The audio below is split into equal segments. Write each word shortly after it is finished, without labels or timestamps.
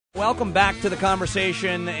Welcome back to the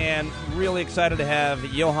conversation, and really excited to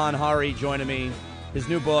have Johann Hari joining me. His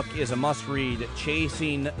new book is a must-read,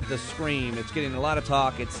 Chasing the Scream. It's getting a lot of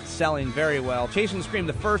talk. It's selling very well. Chasing the Scream,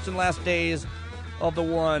 the first and last days of the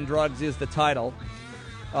war on drugs is the title.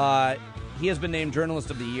 He has been named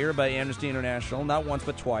Journalist of the Year by Amnesty International, not once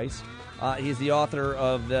but twice. He's the author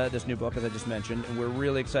of this new book, as I just mentioned, and we're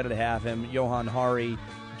really excited to have him, Johann Hari,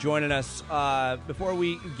 joining us. Before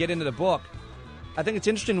we get into the book, I think it's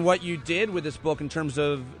interesting what you did with this book in terms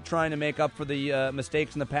of trying to make up for the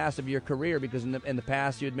mistakes in the past of your career, because in the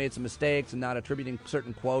past you had made some mistakes and not attributing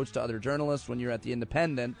certain quotes to other journalists when you're at The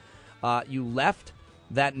Independent. You left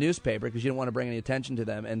that newspaper because you didn't want to bring any attention to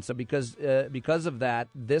them. And so because of that,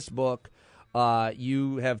 this book,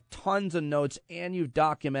 you have tons of notes, and you've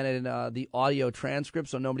documented the audio transcript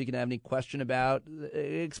so nobody can have any question about.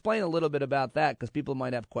 Explain a little bit about that, because people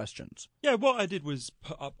might have questions. Yeah, what I did was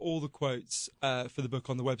put up all the quotes for the book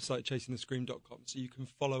on the website, chasingthescream.com, so you can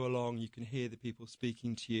follow along, you can hear the people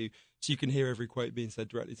speaking to you, so you can hear every quote being said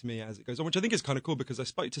directly to me as it goes on, which I think is kind of cool, because I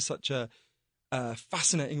spoke to such a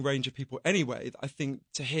fascinating range of people anyway, that I think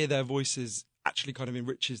to hear their voices actually kind of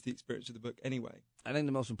enriches the experience of the book anyway. I think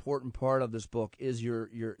the most important part of this book is your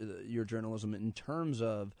journalism, in terms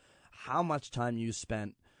of how much time you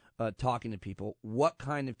spent talking to people, what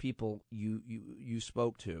kind of people you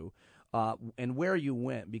spoke to, and where you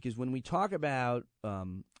went. Because when we talk about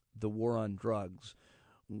the war on drugs,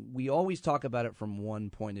 we always talk about it from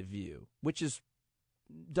one point of view, which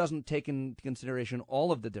doesn't take into consideration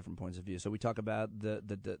all of the different points of view. So we talk about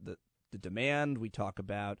the demand, we talk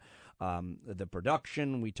about the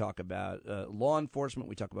production, we talk about law enforcement,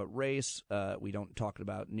 we talk about race, we don't talk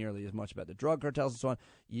about nearly as much about the drug cartels and so on.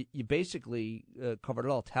 You basically covered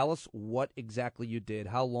it all. Tell us what exactly you did,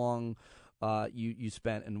 how long you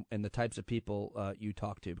spent, and the types of people you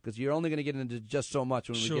talked to, because you're only going to get into just so much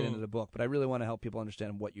when we get into the book, but I really want to help people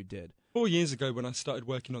understand what you did. 4 years ago, when I started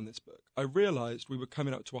working on this book, I realised we were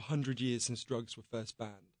coming up to 100 years since drugs were first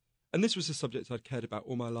banned. And this was a subject I'd cared about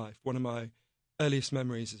all my life. One of my earliest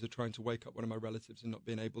memories is of trying to wake up one of my relatives and not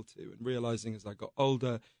being able to, and realising as I got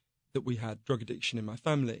older that we had drug addiction in my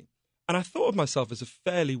family. And I thought of myself as a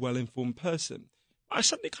fairly well-informed person. I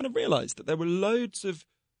suddenly kind of realised that there were loads of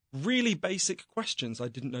really basic questions I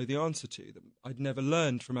didn't know the answer to, that I'd never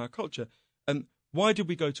learned from our culture. And why did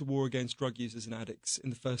we go to war against drug users and addicts in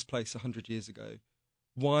the first place 100 years ago?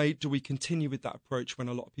 Why do we continue with that approach when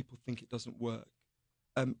a lot of people think it doesn't work?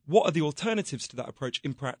 What are the alternatives to that approach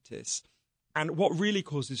in practice? And what really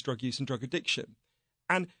causes drug use and drug addiction?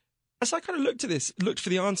 And as I kind of looked for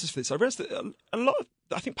the answers for this, I realized that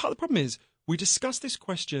I think part of the problem is we discuss this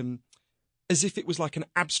question as if it was like an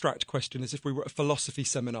abstract question, as if we were at a philosophy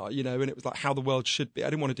seminar, and it was like how the world should be. I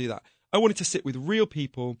didn't want to do that. I wanted to sit with real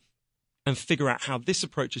people and figure out how this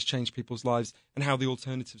approach has changed people's lives and how the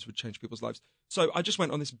alternatives would change people's lives. So I just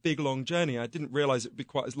went on this big, long journey. I didn't realize it would be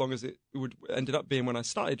quite as long as it would ended up being when I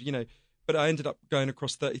started, but I ended up going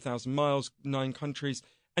across 30,000 miles, 9 countries,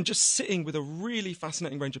 and just sitting with a really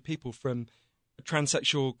fascinating range of people, from a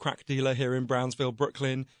transsexual crack dealer here in Brownsville,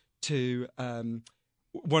 Brooklyn, to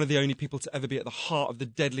one of the only people to ever be at the heart of the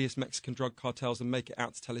deadliest Mexican drug cartels and make it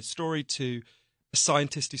out to tell his story, to a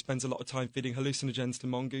scientist who spends a lot of time feeding hallucinogens to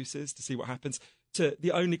mongooses to see what happens, to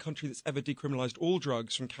the only country that's ever decriminalized all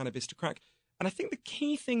drugs from cannabis to crack. And I think the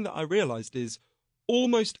key thing that I realized is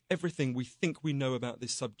almost everything we think we know about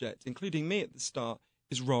this subject, including me at the start,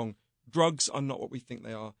 is wrong. Drugs are not what we think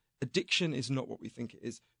they are. Addiction is not what we think it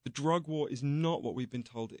is. The drug war is not what we've been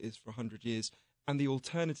told it is for 100 years. And the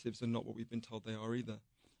alternatives are not what we've been told they are either.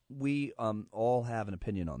 We all have an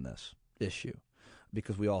opinion on this issue,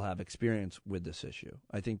 because we all have experience with this issue.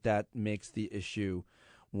 I think that makes the issue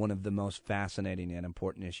one of the most fascinating and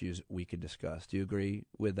important issues we could discuss. Do you agree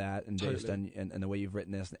with that? And based on and the way you've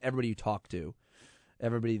written this, and everybody you talk to,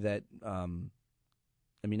 everybody that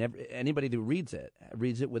anybody that reads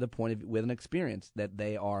it with a point of with an experience that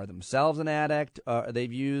they are themselves an addict,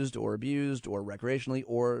 they've used or abused or recreationally,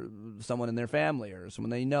 or someone in their family or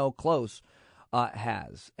someone they know close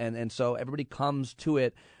has, and so everybody comes to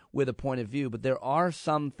it with a point of view, but there are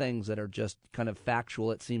some things that are just kind of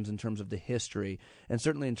factual, it seems, in terms of the history, and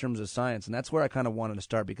certainly in terms of science, and that's where I kind of wanted to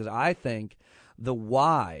start, because I think the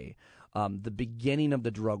why, the beginning of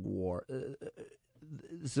the drug war,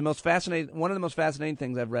 is the most fascinating. One of the most fascinating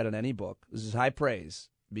things I've read in any book. This is high praise,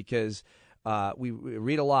 because we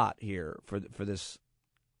read a lot here for this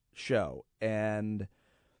show, and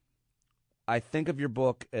I think of your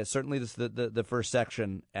book, certainly the first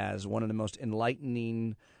section, as one of the most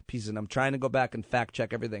enlightening pieces. And I'm trying to go back and fact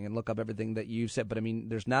check everything and look up everything that you said. But I mean,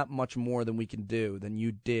 there's not much more than we can do than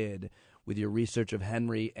you did with your research of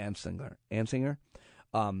Henry Anslinger.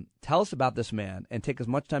 Tell us about this man and take as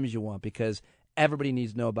much time as you want, because everybody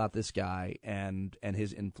needs to know about this guy and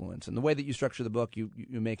his influence. And the way that you structure the book, you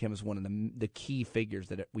make him as one of the key figures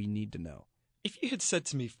that we need to know. If you had said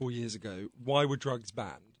to me 4 years ago, why were drugs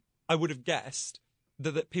banned, I would have guessed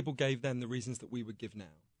that people gave then the reasons that we would give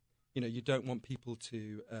now. You know, you don't want people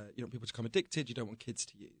to become addicted. You don't want kids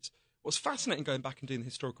to use. What's fascinating going back and doing the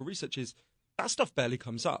historical research is that stuff barely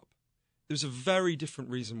comes up. There's a very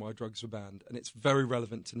different reason why drugs were banned, and it's very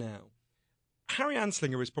relevant to now. Harry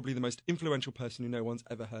Anslinger is probably the most influential person who no one's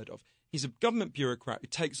ever heard of. He's a government bureaucrat who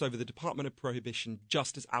takes over the Department of Prohibition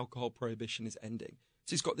just as alcohol prohibition is ending.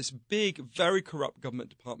 So he's got this big, very corrupt government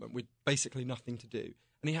department with basically nothing to do,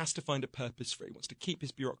 and he has to find a purpose for it. He wants to keep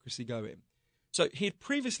his bureaucracy going. So he had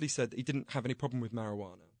previously said that he didn't have any problem with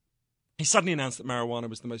marijuana. He suddenly announced that marijuana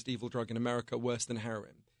was the most evil drug in America, worse than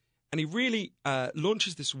heroin. And he really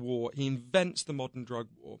launches this war. He invents the modern drug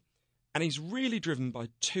war. And he's really driven by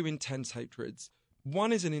two intense hatreds.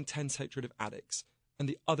 One is an intense hatred of addicts, and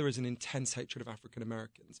the other is an intense hatred of African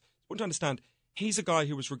Americans. I want to understand, he's a guy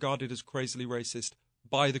who was regarded as crazily racist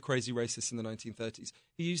by the crazy racists in the 1930s.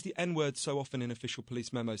 He used the N-word so often in official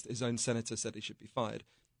police memos that his own senator said he should be fired.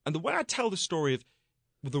 And the way I tell the story of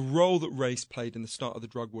the role that race played in the start of the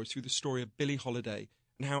drug war is through the story of Billie Holiday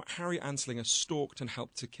and how Harry Anslinger stalked and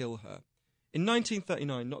helped to kill her. In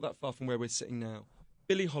 1939, not that far from where we're sitting now,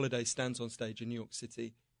 Billie Holiday stands on stage in New York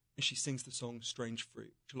City and she sings the song Strange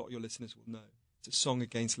Fruit, which a lot of your listeners will know. It's a song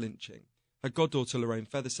against lynching. Her goddaughter Lorraine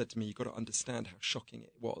Feather said to me, you've got to understand how shocking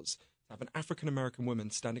it was to have an African-American woman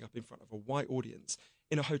standing up in front of a white audience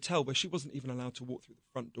in a hotel where she wasn't even allowed to walk through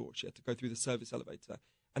the front door. She had to go through the service elevator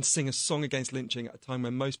and sing a song against lynching at a time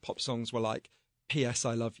when most pop songs were like, P.S.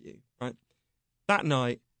 I love you, right? That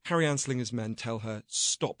night, Harry Anslinger's men tell her,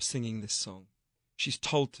 stop singing this song. She's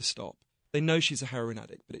told to stop. They know she's a heroin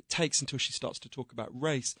addict, but it takes until she starts to talk about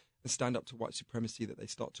race and stand up to white supremacy that they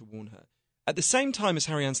start to warn her. At the same time as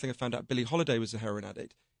Harry Anslinger found out Billie Holiday was a heroin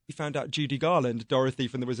addict, he found out Judy Garland, Dorothy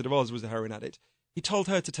from The Wizard of Oz, was a heroin addict. He told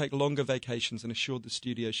her to take longer vacations and assured the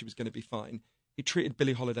studio she was going to be fine. He treated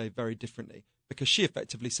Billie Holiday very differently because she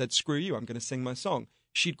effectively said, screw you, I'm going to sing my song.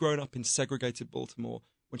 She'd grown up in segregated Baltimore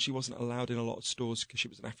when she wasn't allowed in a lot of stores because she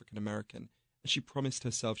was an African American. And she promised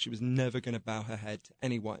herself she was never going to bow her head to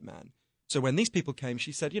any white man. So when these people came,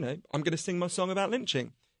 she said, I'm going to sing my song about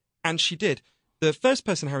lynching. And she did. The first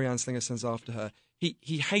person Harry Anslinger sends after her, he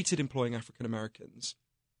hated employing African Americans.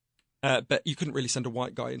 But you couldn't really send a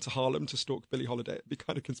white guy into Harlem to stalk Billie Holiday. It'd be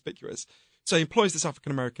kind of conspicuous. So he employs this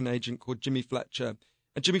African American agent called Jimmy Fletcher.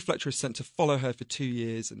 And Jimmy Fletcher is sent to follow her for 2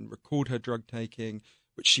 years and record her drug taking,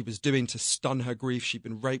 which she was doing to stun her grief. She'd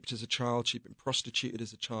been raped as a child. She'd been prostituted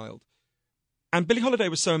as a child. And Billie Holiday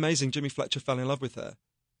was so amazing, Jimmy Fletcher fell in love with her.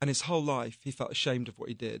 And his whole life, he felt ashamed of what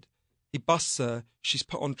he did. He busts her. She's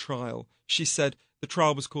put on trial. She said the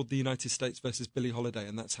trial was called the United States versus Billie Holiday,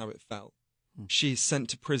 and that's how it felt. She's sent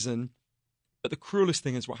to prison. But the cruelest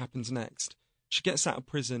thing is what happens next. She gets out of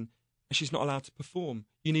prison, and she's not allowed to perform.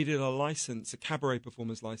 You needed a license, a cabaret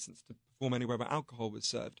performer's license, to perform anywhere where alcohol was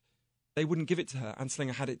served. They wouldn't give it to her.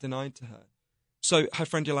 Anslinger had it denied to her. So her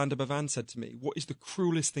friend Yolanda Bavan said to me, what is the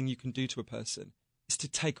cruelest thing you can do to a person? Is to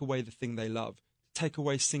take away the thing they love. Take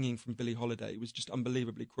away singing from Billie Holiday. It was just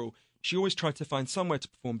unbelievably cruel. She always tried to find somewhere to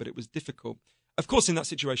perform, but it was difficult. Of course, in that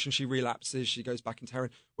situation, she relapses. She goes back into heroin.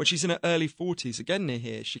 When she's in her early 40s, again near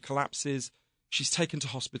here, she collapses. She's taken to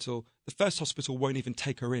hospital. The first hospital won't even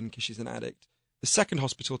take her in because she's an addict. The second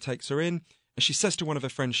hospital takes her in, and she says to one of her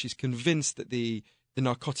friends she's convinced that the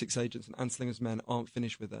narcotics agents and Anslinger's men aren't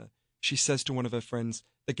finished with her. She says to one of her friends,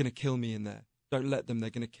 they're going to kill me in there. Don't let them, they're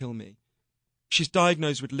going to kill me. She's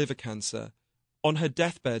diagnosed with liver cancer. On her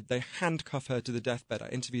deathbed, they handcuff her to the deathbed. I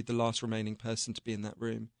interviewed the last remaining person to be in that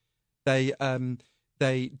room. They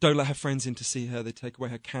don't let her friends in to see her. They take away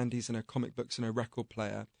her candies and her comic books and her record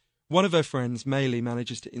player. One of her friends, Maylee,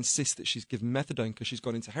 manages to insist that she's given methadone because she's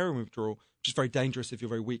gone into heroin withdrawal, which is very dangerous if you're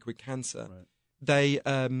very weak with cancer. Right.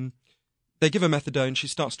 They give her methadone. She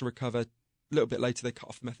starts to recover. A little bit later, they cut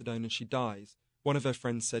off methadone and she dies. One of her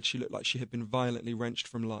friends said she looked like she had been violently wrenched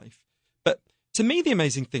from life. But to me, the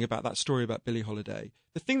amazing thing about that story about Billie Holiday,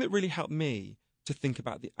 the thing that really helped me to think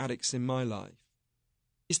about the addicts in my life,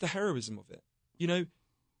 is the heroism of it.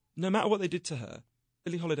 No matter what they did to her,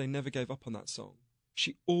 Billie Holiday never gave up on that song.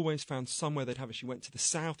 She always found somewhere they'd have her. She went to the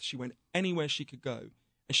South. She went anywhere she could go,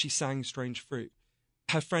 and she sang Strange Fruit.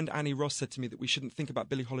 her friend Annie Ross said to me that we shouldn't think about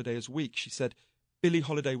Billie Holiday as weak. She said Billie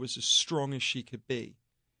Holiday was as strong as she could be.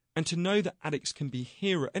 And to know that addicts can be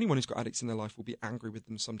heroes, anyone who's got addicts in their life will be angry with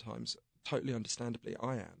them sometimes, totally understandably,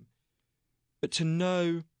 I am. But to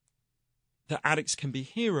know that addicts can be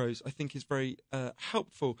heroes, I think is very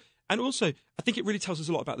helpful. And also, I think it really tells us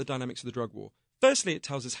a lot about the dynamics of the drug war. Firstly, it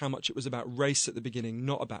tells us how much it was about race at the beginning,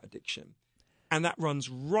 not about addiction. And that runs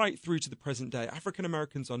right through to the present day. African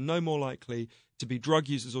Americans are no more likely to be drug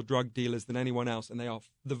users or drug dealers than anyone else, and they are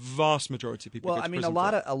the vast majority of people. Well, I mean, a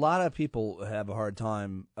lot of people have a hard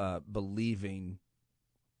time believing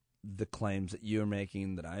the claims that you're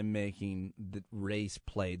making, that I'm making, that race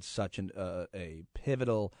played such a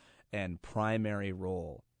pivotal and primary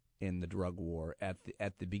role in the drug war at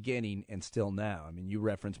the beginning and still now. I mean, you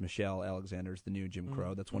referenced Michelle Alexander's The New Jim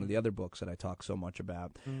Crow. That's one of the other books that I talk so much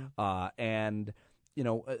about. And, you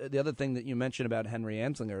know, the other thing that you mentioned about Henry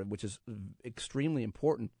Anslinger, which is extremely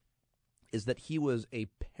important, is that he was a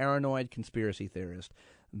paranoid conspiracy theorist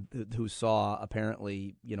who saw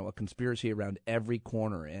apparently, you know, a conspiracy around every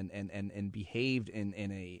corner and behaved in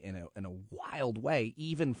a wild way,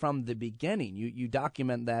 even from the beginning. You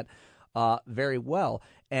document that very well,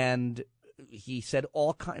 and he said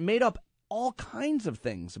made up all kinds of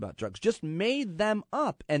things about drugs, just made them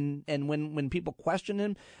up, and when people questioned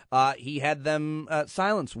him, he had them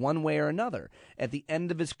silenced one way or another. At the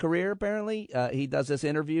end of his career, apparently, he does this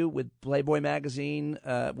interview with Playboy magazine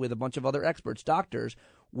with a bunch of other experts, doctors,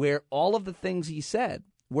 where all of the things he said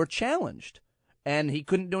were challenged. And he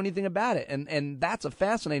couldn't do anything about it, and that's a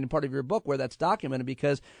fascinating part of your book where that's documented,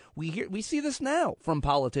 because we see this now from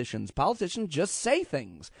politicians. Politicians just say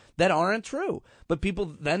things that aren't true, but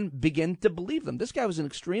people then begin to believe them. This guy was an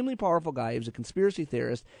extremely powerful guy. He was a conspiracy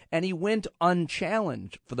theorist, and he went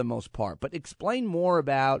unchallenged for the most part. But explain more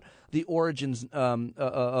about the origins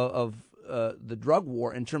of the drug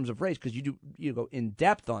war in terms of race, because you go in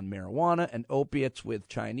depth on marijuana and opiates with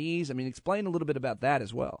Chinese. I mean, explain a little bit about that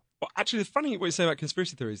as well. Well, actually, the funny what you say about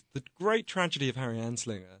conspiracy theories, the great tragedy of Harry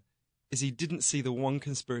Anslinger is he didn't see the one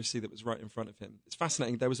conspiracy that was right in front of him. It's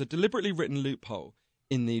fascinating. There was a deliberately written loophole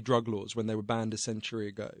in the drug laws when they were banned a century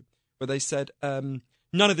ago, where they said none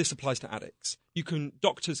of this applies to addicts.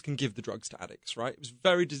 Doctors can give the drugs to addicts, right? It was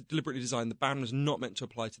very deliberately designed. The ban was not meant to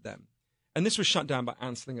apply to them. And this was shut down by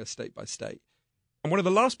Anslinger state by state. And one of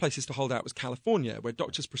the last places to hold out was California, where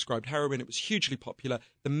doctors prescribed heroin. It was hugely popular.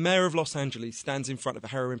 The mayor of Los Angeles stands in front of a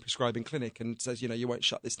heroin prescribing clinic and says, you know, you won't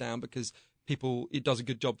shut this down because it does a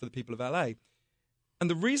good job for the people of LA.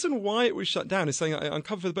 And the reason why it was shut down is something I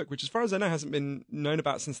uncovered for the book, which as far as I know hasn't been known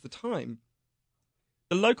about since the time.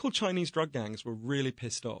 The local Chinese drug gangs were really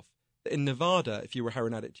pissed off that in Nevada, if you were a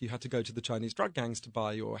heroin addict, you had to go to the Chinese drug gangs to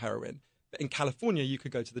buy your heroin. But in California, you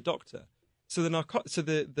could go to the doctor. So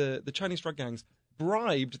the Chinese drug gangs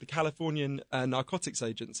bribed the Californian narcotics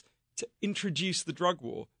agents to introduce the drug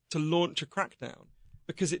war, to launch a crackdown,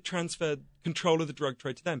 because it transferred control of the drug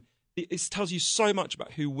trade to them. It tells you so much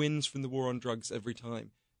about who wins from the war on drugs every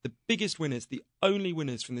time. The biggest winners, the only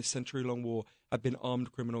winners from this century-long war, have been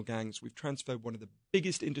armed criminal gangs. We've transferred one of the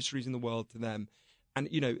biggest industries in the world to them. And,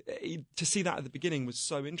 you know, to see that at the beginning was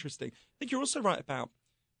so interesting. I think you're also right about,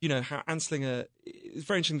 you know, how Anslinger, it's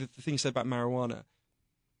very interesting the thing you said about marijuana.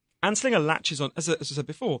 Anslinger latches on, as I said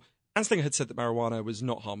before, Anslinger had said that marijuana was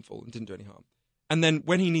not harmful and didn't do any harm. And then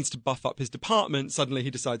when he needs to buff up his department, suddenly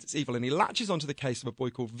he decides it's evil. And he latches onto the case of a boy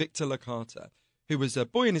called Victor Licata, who was a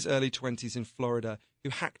boy in his early 20s in Florida who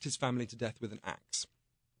hacked his family to death with an axe.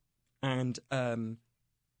 And the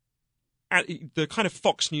kind of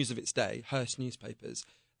Fox News of its day, Hearst newspapers,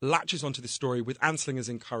 latches onto this story with Anslinger's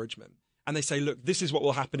encouragement. And they say, look, this is what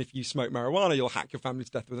will happen if you smoke marijuana. You'll hack your family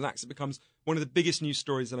to death with an axe. It becomes one of the biggest news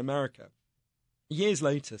stories in America. Years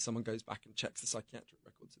later, someone goes back and checks the psychiatric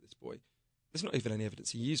records of this boy. There's not even any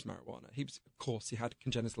evidence he used marijuana. Of course, he had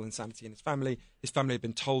congenital insanity in his family. His family had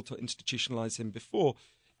been told to institutionalize him before.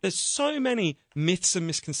 There's so many myths and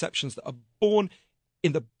misconceptions that are born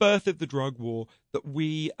in the birth of the drug war that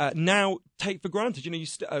we now take for granted. You know,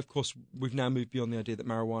 of course, we've now moved beyond the idea that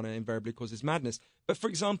marijuana invariably causes madness. But for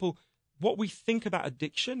example, what we think about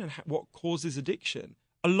addiction and what causes addiction,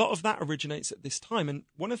 a lot of that originates at this time. And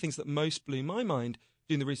one of the things that most blew my mind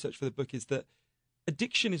doing the research for the book is that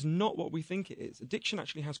addiction is not what we think it is. Addiction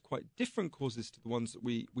actually has quite different causes to the ones that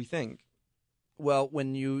we think. Well,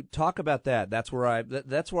 when you talk about that's where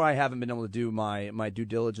I haven't been able to do my due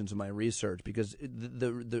diligence and my research, because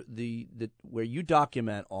the where you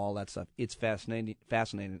document all that stuff, it's fascinating,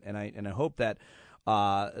 and I hope that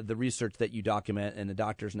the research that you document and the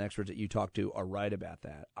doctors and experts that you talk to are right about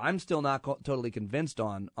that. I'm still not totally convinced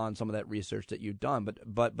on some of that research that you've done,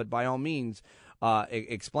 but by all means,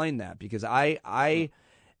 explain that, because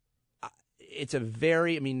it's a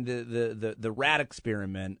very, I mean, the rat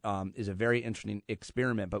experiment is a very interesting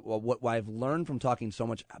experiment. But what I've learned from talking so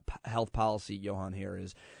much health policy, Johann, here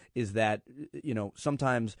is that,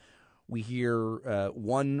 sometimes we hear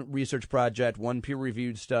one research project, one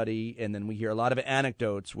peer-reviewed study, and then we hear a lot of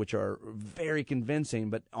anecdotes, which are very convincing,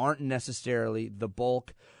 but aren't necessarily the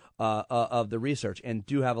bulk of the research, and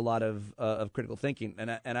do have a lot of critical thinking.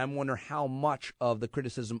 And I'm wondering how much of the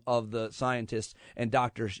criticism of the scientists and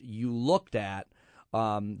doctors you looked at,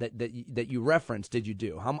 that you referenced, did you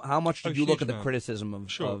do? How much did you look at the criticism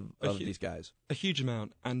of these guys? A huge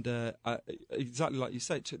amount. And exactly like you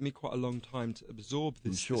say, it took me quite a long time to absorb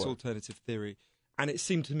this alternative theory. And it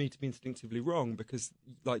seemed to me to be instinctively wrong because,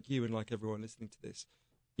 like you and like everyone listening to this,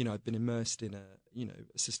 I've been immersed in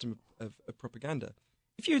a system of propaganda.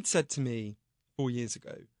 If you had said to me 4 years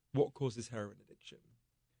ago, what causes heroin addiction?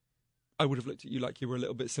 I would have looked at you like you were a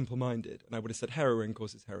little bit simple-minded, and I would have said heroin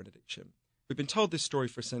causes heroin addiction. We've been told this story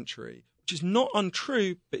for a century, which is not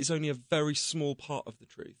untrue, but is only a very small part of the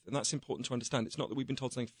truth. And that's important to understand. It's not that we've been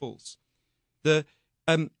told something false. The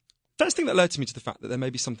first thing that led me to the fact that there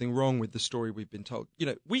may be something wrong with the story we've been told.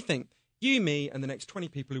 We think, you, me, and the next 20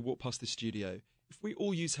 people who walk past this studio, if we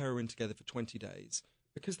all use heroin together for 20 days,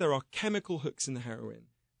 because there are chemical hooks in the heroin,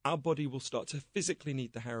 our body will start to physically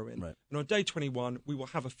need the heroin. Right. And on day 21, we will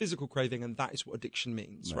have a physical craving, and that is what addiction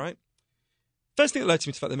means, right? First thing that led to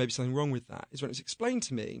me to the fact there may be something wrong with that is when it was explained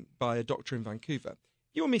to me by a doctor in Vancouver.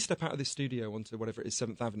 You and me step out of this studio onto whatever it is,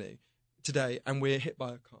 7th Avenue, today, and we're hit by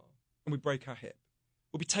a car, and we break our hip.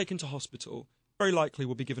 We'll be taken to hospital. Very likely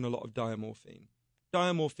we'll be given a lot of diamorphine.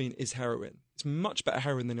 Diamorphine is heroin. It's much better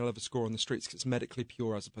heroin than you'll ever score on the streets because it's medically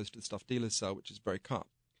pure as opposed to the stuff dealers sell, which is very cut.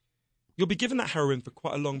 You'll be given that heroin for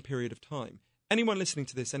quite a long period of time. Anyone listening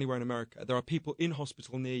to this anywhere in America, there are people in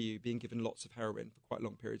hospital near you being given lots of heroin for quite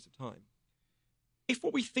long periods of time. If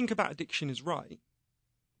what we think about addiction is right,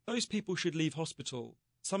 those people should leave hospital,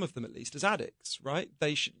 some of them at least, as addicts, right?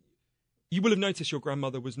 You will have noticed your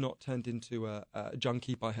grandmother was not turned into a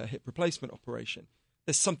junkie by her hip replacement operation.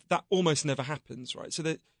 There's something that almost never happens, right? So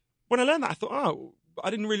when I learned that, I thought, I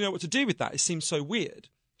didn't really know what to do with that. It seems so weird.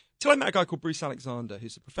 Till I met a guy called Bruce Alexander,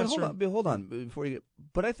 who's a professor. But hold on, before you get.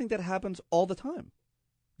 But I think that happens all the time,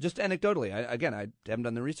 just anecdotally. I haven't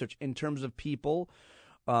done the research in terms of people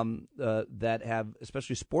that have,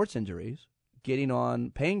 especially sports injuries, getting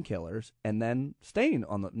on painkillers and then staying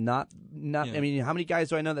on them. Not. Yeah. I mean, how many guys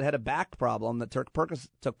do I know that had a back problem that took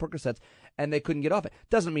Percocets and they couldn't get off it?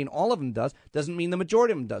 Doesn't mean all of them does. Doesn't mean the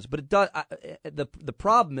majority of them does. But it does. The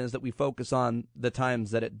problem is that we focus on the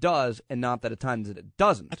times that it does and not the times that it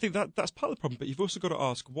doesn't. I think that's part of the problem. But you've also got to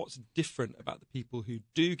ask what's different about the people who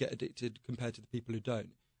do get addicted compared to the people who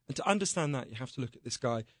don't. And to understand that, you have to look at this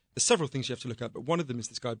guy. There's several things you have to look at, but one of them is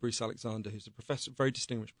this guy, Bruce Alexander, who's a professor, very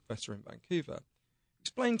distinguished professor in Vancouver.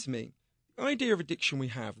 Explained to me, the idea of addiction we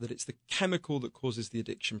have, that it's the chemical that causes the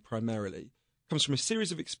addiction primarily, comes from a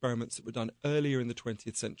series of experiments that were done earlier in the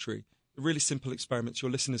 20th century. The really simple experiments,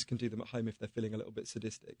 your listeners can do them at home if they're feeling a little bit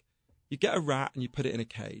sadistic. You get a rat and you put it in a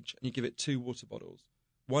cage and you give it 2 water bottles.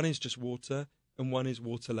 One is just water and one is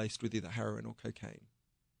water laced with either heroin or cocaine.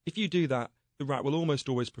 If you do that, the rat will almost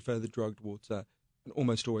always prefer the drugged water and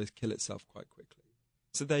almost always kill itself quite quickly.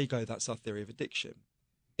 So there you go, that's our theory of addiction.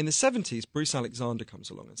 In the 70s, Bruce Alexander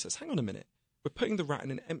comes along and says, hang on a minute, we're putting the rat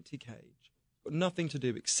in an empty cage, got nothing to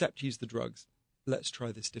do except use the drugs, let's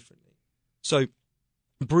try this differently. So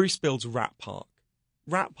Bruce builds Rat Park.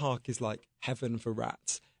 Rat Park is like heaven for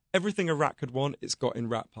rats. Everything a rat could want, it's got in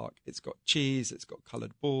Rat Park. It's got cheese, it's got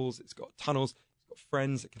coloured balls, it's got tunnels, it's got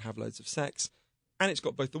friends that can have loads of sex, and it's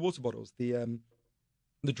got both the water bottles, the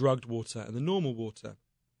drugged water and the normal water.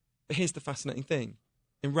 But here's the fascinating thing.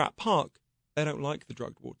 In Rat Park, they don't like the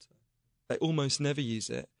drugged water. They almost never use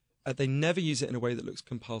it. They never use it in a way that looks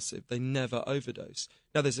compulsive. They never overdose.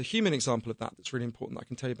 Now, there's a human example of that that's really important that I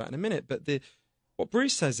can tell you about in a minute. But what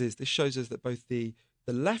Bruce says is this shows us that both the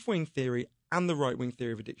left-wing theory and the right-wing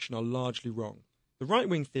theory of addiction are largely wrong. The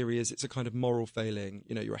right-wing theory is it's a kind of moral failing.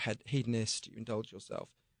 You're a hedonist, you indulge yourself.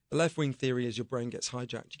 The left-wing theory is your brain gets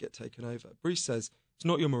hijacked, you get taken over. Bruce says it's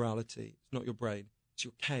not your morality, it's not your brain, it's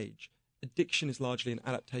your cage. Addiction is largely an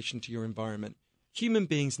adaptation to your environment. Human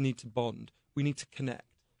beings need to bond. We need to connect.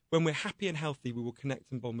 When we're happy and healthy, we will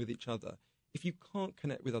connect and bond with each other. If you can't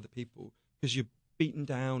connect with other people because you're beaten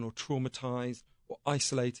down or traumatized or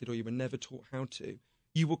isolated or you were never taught how to,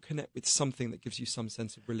 you will connect with something that gives you some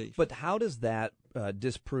sense of relief. But how does that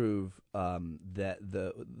disprove that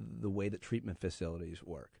the way that treatment facilities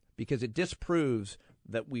work? Because it disproves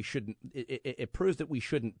that we shouldn't. It proves that we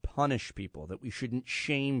shouldn't punish people, that we shouldn't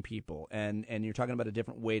shame people, and you're talking about a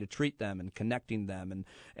different way to treat them and connecting them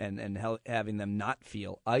and having them not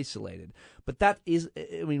feel isolated. But that is,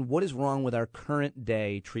 I mean, what is wrong with our current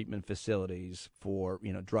day treatment facilities for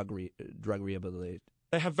drug rehabilitation?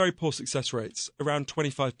 They have very poor success rates. Around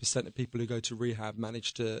 25% of people who go to rehab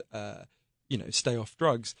manage to, stay off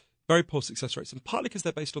drugs. Very poor success rates, and partly because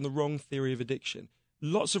they're based on the wrong theory of addiction.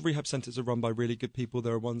 Lots of rehab centres are run by really good people.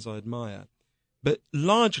 There are ones I admire. But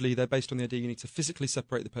largely, they're based on the idea you need to physically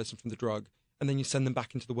separate the person from the drug, and then you send them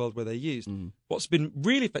back into the world where they're used. What's been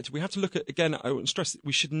really effective, we have to look at, again, I want to stress that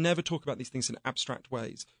we should never talk about these things in abstract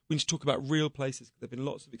ways. We need to talk about real places. There have been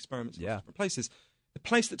lots of experiments in different places. The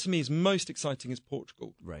place that to me is most exciting is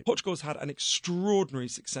Portugal. Right. Portugal has had an extraordinary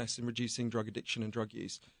success in reducing drug addiction and drug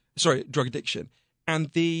addiction.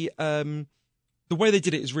 And the way they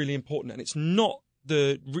did it is really important, and it's not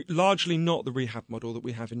largely not the rehab model that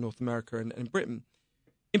we have in North America and Britain.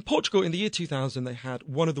 In Portugal, in the year 2000, they had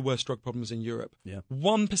one of the worst drug problems in Europe.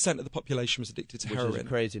 1% of the population was addicted to heroin. Which is a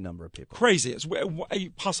crazy number of people. Crazy. It's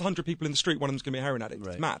you pass 100 people in the street, one of them's going to be a heroin addict.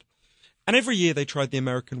 Right. It's mad. And every year they tried the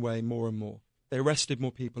American way more and more. They arrested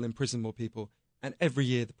more people, imprisoned more people, and every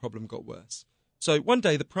year the problem got worse. So one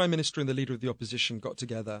day the Prime Minister and the leader of the opposition got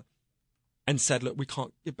together and said, look, we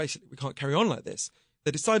can't carry on like this.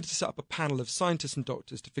 They decided to set up a panel of scientists and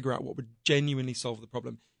doctors to figure out what would genuinely solve the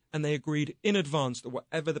problem. And they agreed in advance that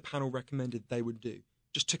whatever the panel recommended, they would do.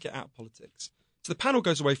 Just took it out of politics. So the panel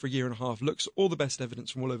goes away for a year and a half, looks at all the best evidence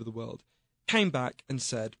from all over the world, came back and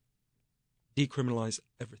said, decriminalise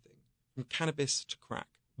everything, from cannabis to crack.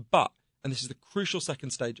 But, and this is the crucial second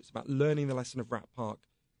stage, it's about learning the lesson of Rat Park,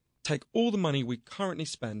 take all the money we currently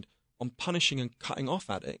spend on punishing and cutting off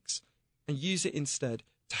addicts and use it instead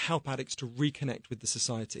to help addicts to reconnect with the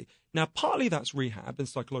society. Now, partly that's rehab and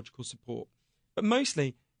psychological support, but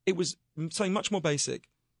mostly it was something much more basic: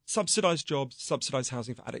 subsidised jobs, subsidised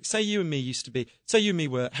housing for addicts. Say you and me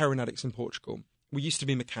were heroin addicts in Portugal. We used to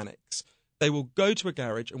be mechanics. They will go to a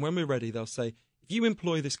garage, and when we're ready, they'll say, if you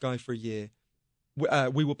employ this guy for a year,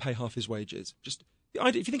 we will pay half his wages. Just the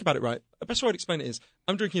idea, if you think about it, right, the best way I'd explain it is,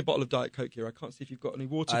 I'm drinking a bottle of Diet Coke here. I can't see if you've got any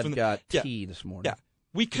water. I've got tea this morning.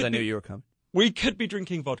 Yeah, I knew you were coming. We could be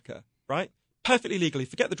drinking vodka, right? Perfectly legally.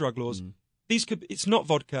 Forget the drug laws. It's not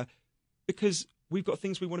vodka, because we've got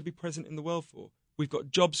things we want to be present in the world for. We've got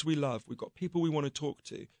jobs we love. We've got people we want to talk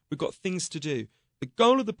to. We've got things to do. The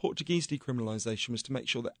goal of the Portuguese decriminalisation was to make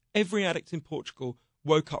sure that every addict in Portugal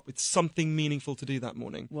woke up with something meaningful to do that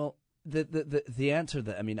morning. Well, the answer to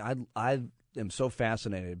that, I mean, I am so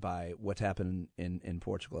fascinated by what's happened in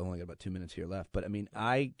Portugal. I've only got about 2 minutes here left, but I mean,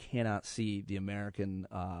 I cannot see the American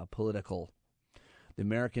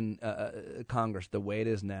Congress the way it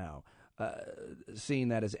is now, seeing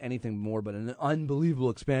that as anything more but an unbelievable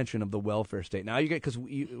expansion of the welfare state. Now because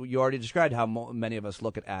you already described how many of us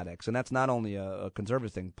look at addicts, and that's not only a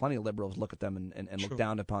conservative thing. Plenty of liberals look at them and Sure. look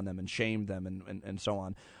down upon them and shame them and so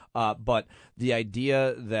on. But the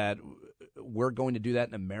idea that we're going to do that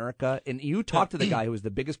in America, and you talked to the guy who was the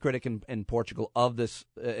biggest critic in Portugal of this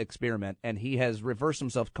experiment, and he has reversed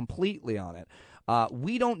himself completely on it.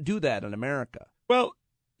 We don't do that in America. Well,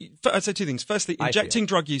 I'd say two things. Firstly, injecting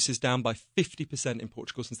drug use is down by 50% in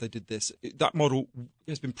Portugal since they did this. That model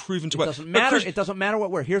has been proven to work. It doesn't matter what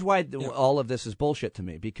works. Here's why all of this is bullshit to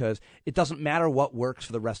me, because it doesn't matter what works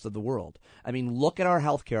for the rest of the world. I mean, look at our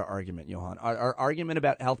healthcare argument, Johann. Our argument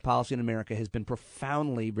about health policy in America has been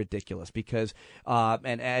profoundly ridiculous because,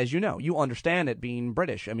 and as you know, you understand it being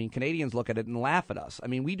British. I mean, Canadians look at it and laugh at us. I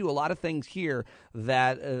mean, we do a lot of things here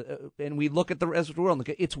that, and we look at the rest of the world and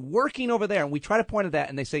look, it's working over there, and we try to point at that,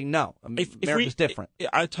 and they say, no, America's different.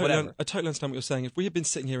 I totally understand what you're saying. If we had been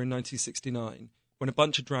sitting here in 1969 when a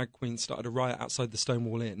bunch of drag queens started a riot outside the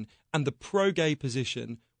Stonewall Inn, and the pro-gay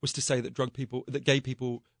position was to say that gay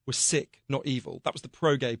people were sick, not evil. That was the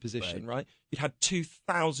pro-gay position, right? You'd had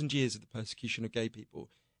 2,000 years of the persecution of gay people.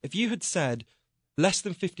 If you had said less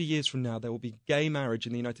than 50 years from now there will be gay marriage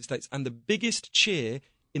in the United States, and the biggest cheer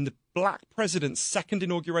in the black president's second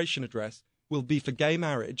inauguration address will be for gay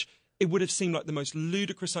marriage, it would have seemed like the most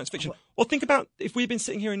ludicrous science fiction. Or think about if we had been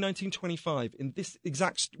sitting here in 1925, in this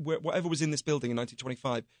exact, whatever was in this building in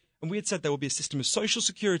 1925, and we had said there would be a system of social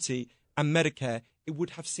security and Medicare, it would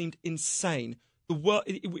have seemed insane.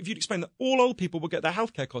 If you'd explained that all old people will get their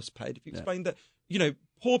healthcare costs paid, if you explained that,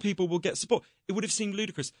 poor people will get support, it would have seemed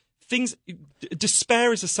ludicrous.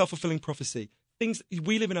 Despair is a self-fulfilling prophecy.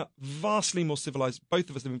 We live in a vastly more civilized, both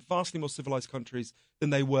of us live in vastly more civilized countries than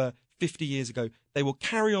they were 50 years ago. They will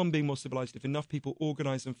carry on being more civilized if enough people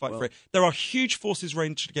organise and fight for it. There are huge forces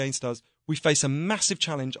ranged against us. We face a massive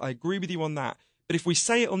challenge. I agree with you on that. But if we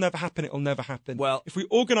say it'll never happen, it'll never happen. Well, if we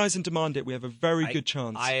organise and demand it, we have a very good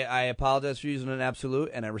chance. I apologize for using an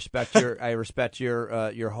absolute, and I respect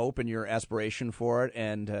your hope and your aspiration for it,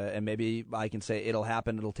 and maybe I can say it'll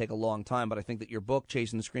happen. It'll take a long time, but I think that your book,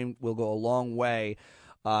 Chasing the Scream, will go a long way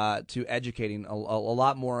to educating a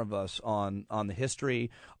lot more of us on the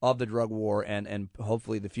history of the drug war and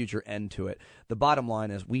hopefully the future end to it. The bottom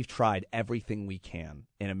line is we've tried everything we can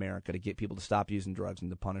in America to get people to stop using drugs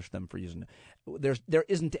and to punish them for using it. There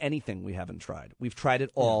isn't anything we haven't tried. We've tried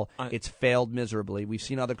it all. It's failed miserably. We've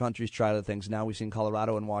seen other countries try other things. Now we've seen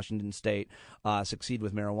Colorado and Washington State succeed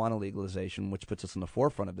with marijuana legalization, which puts us on the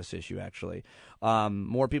forefront of this issue, actually.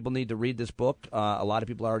 More people need to read this book. A lot of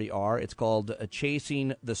people already are. It's called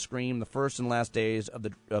Chasing the Scream, the first and last days of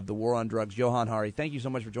the war on drugs. Johann Hari, thank you so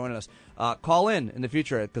much for joining us. Call in the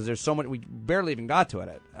future because there's so much. We barely even got to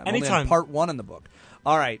it. Anytime. Only on part one in the book.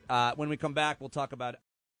 All right. When we come back, we'll talk about